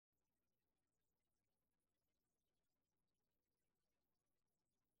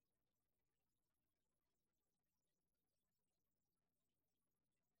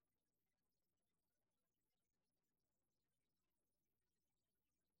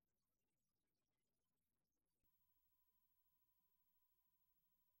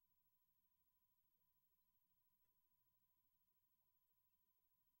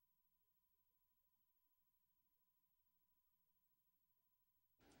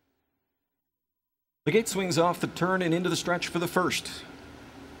The gate swings off the turn and into the stretch for the first.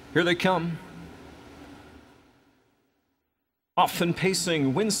 Here they come. Off and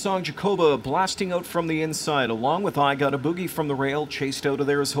pacing, Windsong Jacoba blasting out from the inside, along with I Got a Boogie from the rail. Chased out of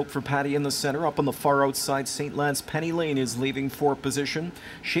there is Hope for Patty in the center. Up on the far outside, St. Lad's Penny Lane is leaving for position.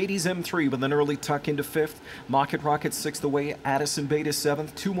 Shady's M3 with an early tuck into fifth. Mocket Rocket sixth away. Addison Beta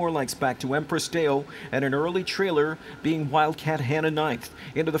seventh. Two more lengths back to Empress Deo, and an early trailer being Wildcat Hannah ninth.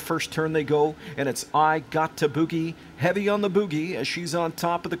 Into the first turn they go, and it's I Got to Boogie. Heavy on the boogie as she's on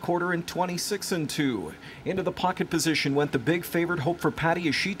top of the quarter in 26 and 2. Into the pocket position went the big favorite Hope for Patty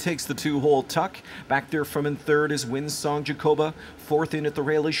as she takes the two-hole tuck. Back there from in third is Windsong Jacoba. Fourth in at the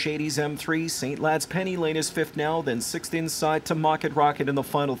rail is Shady's M3. St. Lad's Penny Lane is fifth now. Then sixth inside to Mocket Rocket in the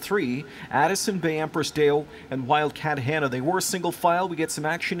final three. Addison Bay, Empress Dale, and Wildcat Hannah. They were single file. We get some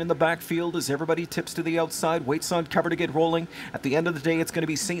action in the backfield as everybody tips to the outside. Waits on cover to get rolling. At the end of the day, it's going to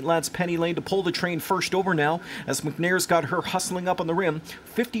be St. Lad's Penny Lane to pull the train first over now as McNair's got her hustling up on the rim.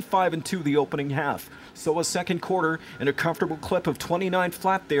 55 and 2 the opening half. So a second quarter and a comfortable clip of 29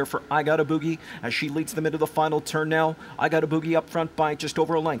 flat there for I Got a Boogie as she leads them into the final turn now. I Got a Boogie up front by just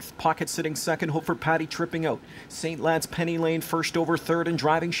over a length. Pocket sitting second. Hope for Patty tripping out. St. Lad's Penny Lane first over third and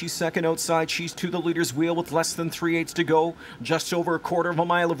driving. She's second outside. She's to the leader's wheel with less than 3/8 to go. Just over a quarter of a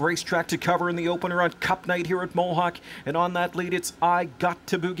mile of racetrack to cover in the opener on Cup Night here at Mohawk. And on that lead, it's I Got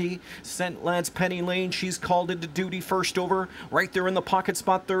to Boogie. St. Lad's Penny Lane. She's called into duty first over. Right there in the pocket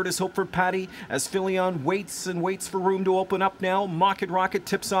spot third is Hope for Patty as Philion waits and waits for room to open up now. Mocket Rocket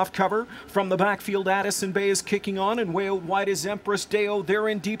tips off cover. From the backfield, Addison Bay is kicking on, and way out wide is Empress Deo. They're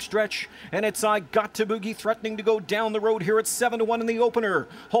in deep stretch, and it's I Got to Boogie threatening to go down the road here at 7-1 in the opener.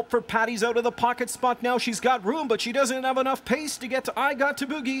 Hope for Patty's out of the pocket spot now. She's got room, but she doesn't have enough pace to get to I Got to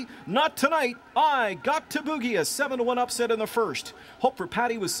Boogie. Not tonight. I Got to Boogie, a 7-1 upset in the first. Hope for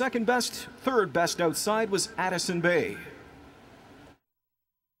Patty was second best. Third best outside was Addison Bay.